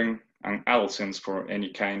children and adolescents for any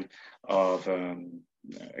kind of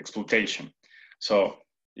exploitation. So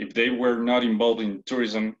if they were not involved in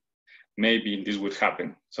tourism, maybe this would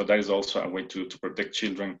happen. So that is also a way to protect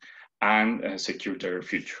children and secure their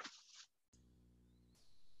future.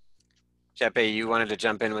 Jeppe, you wanted to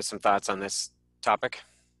jump in with some thoughts on this topic?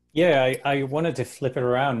 Yeah, I wanted to flip it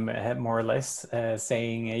around more or less,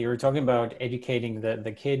 saying you were talking about educating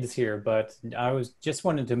the kids here, but I was just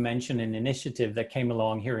wanted to mention an initiative that came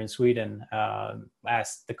along here in Sweden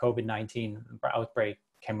as the COVID-19 outbreak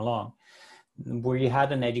came along, where you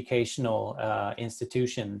had an educational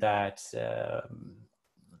institution that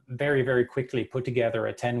very, very quickly put together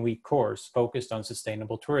a 10-week course focused on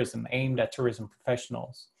sustainable tourism, aimed at tourism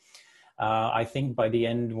professionals. I think by the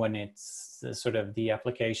end, when it's sort of the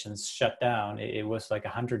applications shut down, it was like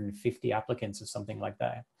 150 applicants or something like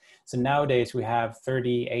that. So nowadays we have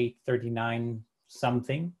 38, 39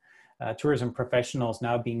 something tourism professionals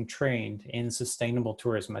now being trained in sustainable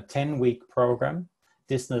tourism, a 10-week program,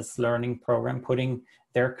 distance learning program, putting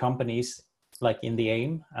their companies like in the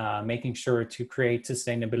aim, making sure to create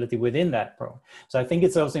sustainability within that program. So I think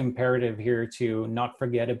it's also imperative here to not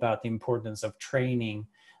forget about the importance of training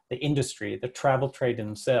the industry, the travel trade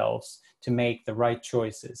themselves, to make the right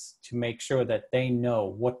choices, to make sure that they know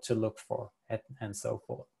what to look for and so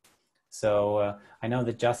forth. So I know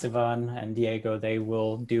that Jasivan and Diego, they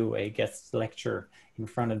will do a guest lecture in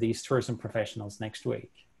front of these tourism professionals next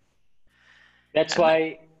week. That's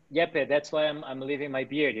why, Jeppe, that's why I'm leaving my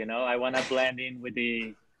beard, you know, I want to blend in with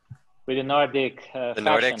the Nordic fashion.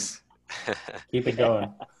 Nordics. Keep it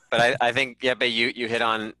going. But I think, Jeppe, you hit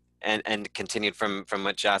on and continued from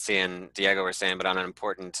what Jassi and Diego were saying, but on an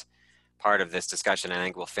important part of this discussion, I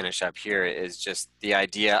think we'll finish up here, is just the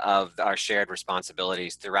idea of our shared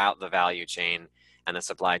responsibilities throughout the value chain and the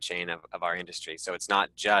supply chain of our industry. So it's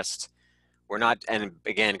not just, we're not, and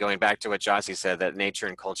again, going back to what Jassi said, that nature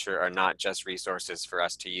and culture are not just resources for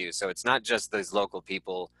us to use. So it's not just those local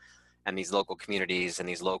people and these local communities and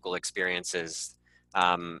these local experiences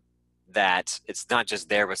that it's not just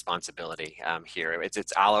their responsibility here.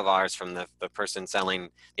 It's all of ours, from the person selling,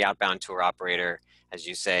 the outbound tour operator, as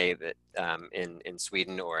you say, that in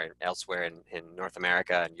Sweden or elsewhere in North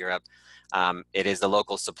America and Europe. It is the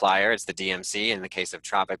local supplier, it's the DMC in the case of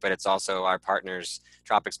Tropic, but it's also our partners,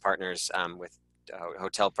 Tropic's partners with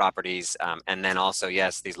hotel properties, and then also,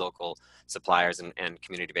 yes, these local suppliers and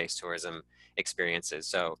community-based tourism experiences.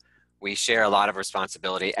 So we share a lot of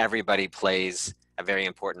responsibility. Everybody plays a very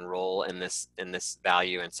important role in this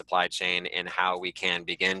value and supply chain in how we can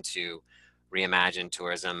begin to reimagine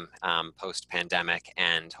tourism post-pandemic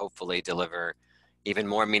and hopefully deliver even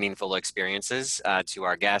more meaningful experiences to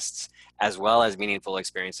our guests, as well as meaningful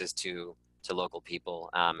experiences to local people,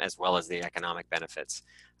 as well as the economic benefits.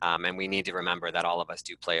 And we need to remember that all of us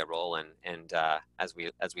do play a role and as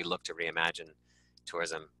we look to reimagine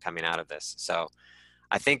tourism coming out of this. So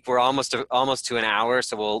I think we're almost to an hour,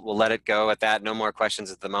 so we'll let it go at that. No more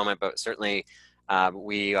questions at the moment, but certainly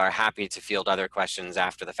we are happy to field other questions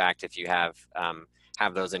after the fact if you have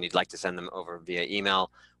those and you'd like to send them over via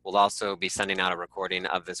email. We'll also be sending out a recording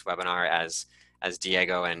of this webinar as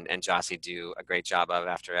Diego and Jossie do a great job of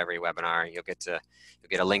after every webinar. You'll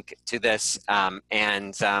get a link to this,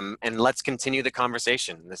 and let's continue the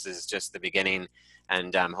conversation. This is just the beginning,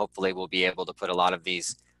 and hopefully we'll be able to put a lot of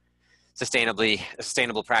these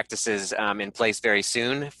sustainable practices in place very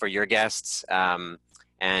soon for your guests and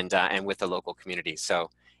with the local community. So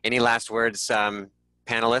any last words,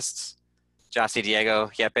 panelists? Jossie, Diego,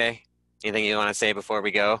 Jeppe, anything you want to say before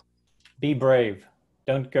we go? Be brave.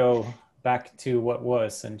 Don't go back to what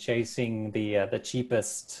was and chasing the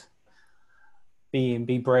cheapest. Be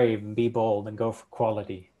brave and be bold and go for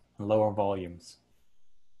quality and lower volumes.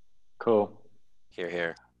 Cool. Hear,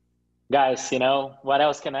 hear. Guys, what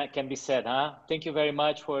else can be said, huh? Thank you very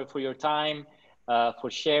much for your time,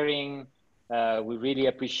 for sharing. We really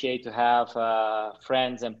appreciate to have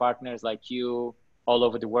friends and partners like you all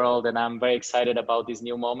over the world. And I'm very excited about this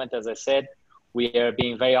new moment. As I said, we are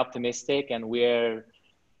being very optimistic and we're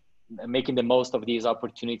making the most of these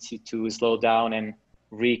opportunities to slow down and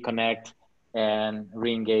reconnect and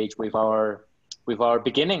re-engage with our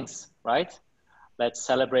beginnings, right? Let's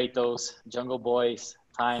celebrate those Jungle Boys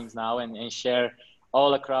times now and share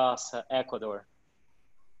all across Ecuador.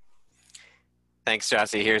 Thanks,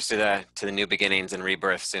 Jossie. Here's to the new beginnings and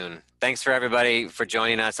rebirth soon. Thanks for everybody for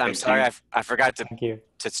joining us. I'm sorry I forgot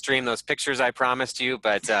to stream those pictures I promised you,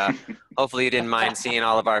 but hopefully you didn't mind seeing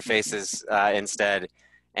all of our faces instead.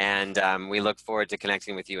 And we look forward to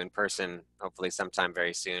connecting with you in person, hopefully sometime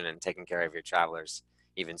very soon, and taking care of your travelers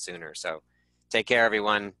even sooner. So take care,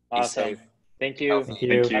 everyone. Awesome. Be safe. Thank you. Thank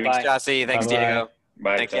you. Thanks, Jossie. Thanks, Bye-bye. Diego.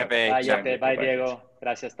 Bye. Thanks, Jeppe. Bye, Jeppe. Bye, Diego.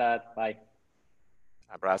 Gracias, Tad. Bye.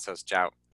 Abrazos. Ciao.